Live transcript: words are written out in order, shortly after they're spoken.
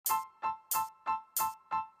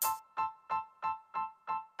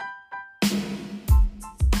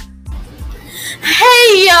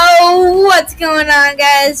Yo, what's going on,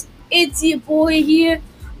 guys? It's your boy here,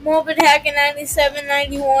 Morbid Hacker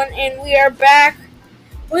 9791, and we are back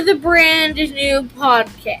with a brand new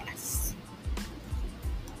podcast.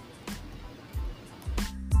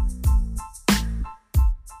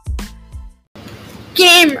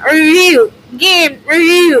 Game review, game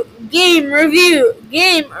review, game review,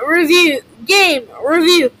 game review, game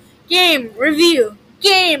review, game review,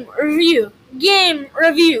 game review, game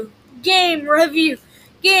review, game review,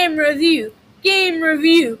 game review, game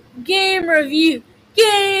review, game review,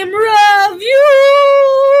 game review.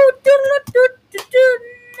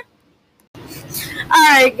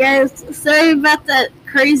 Alright, guys, sorry about that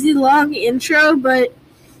crazy long intro, but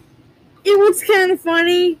it was kind of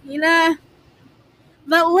funny, you know?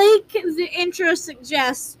 But like the intro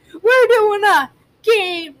suggests, we're doing a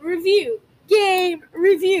game review, game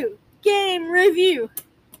review, game review.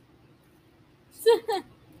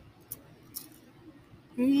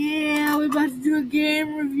 Yeah, we're about to do a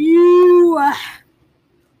game review.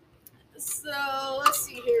 So, let's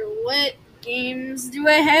see here. What games do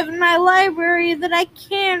I have in my library that I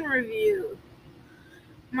can review?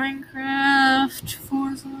 Minecraft,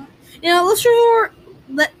 Forza. Let's review.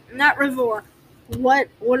 Not review. What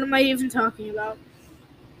am I even talking about?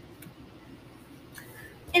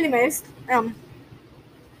 Anyways, gonna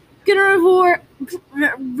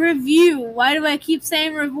review. Why do I keep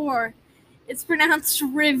saying review? It's pronounced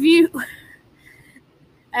review.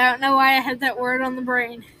 I don't know why I had that word on the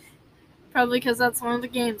brain. Probably because that's one of the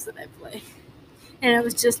games that I play. And I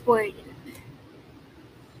was just playing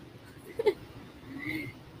it.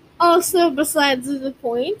 Also, besides the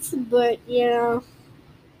point, but, we're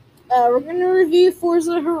gonna review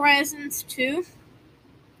Forza Horizons 2.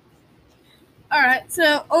 Alright,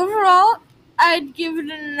 so overall, I'd give it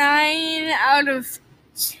a 9 out of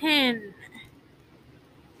 10.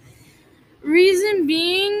 Reason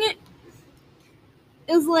being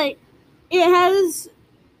is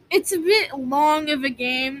it's a bit long of a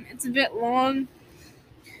game. It's a bit long.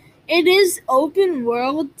 It is open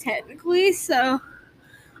world technically, so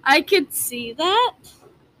I could see that.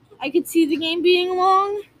 I could see the game being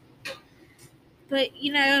long. But,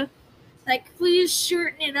 please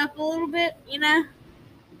shorten it up a little bit,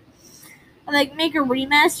 make a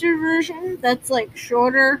remastered version that's,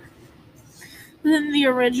 shorter than the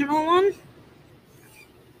original one.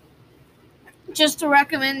 Just a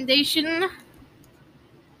recommendation.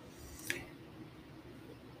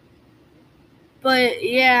 But,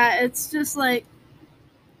 yeah, it's just Alright,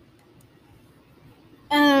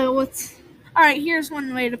 here's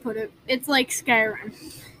one way to put it. It's like Skyrim.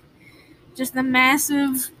 Just a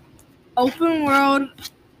massive open world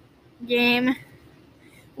game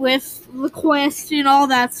with the quest and all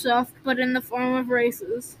that stuff, but in the form of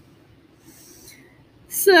races.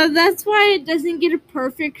 So that's why it doesn't get a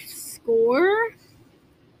perfect score.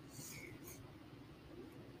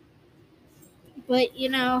 But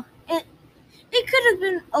it could have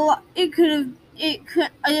been a lot.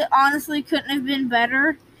 It honestly couldn't have been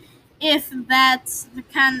better if that's the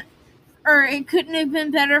kind. Or it couldn't have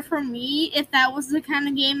been better for me if that was the kind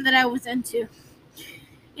of game that I was into.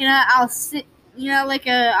 I'll sit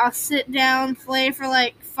down, play for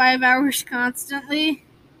 5 hours constantly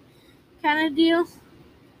kind of deal.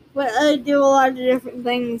 But I do a lot of different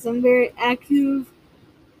things. I'm very active.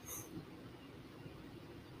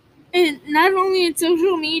 And not only in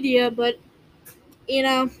social media, but,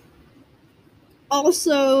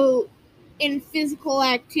 also in physical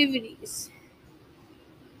activities.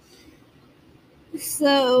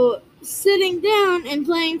 So, sitting down and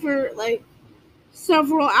playing for,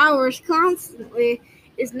 several hours constantly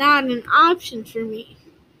is not an option for me.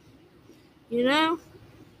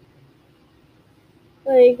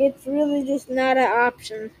 It's really just not an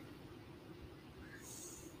option.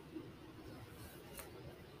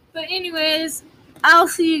 But anyways, I'll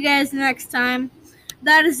see you guys next time.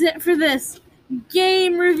 That is it for this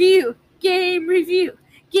game review. Game review.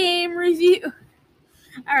 Game review.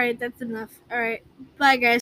 Alright, that's enough. Alright, bye guys.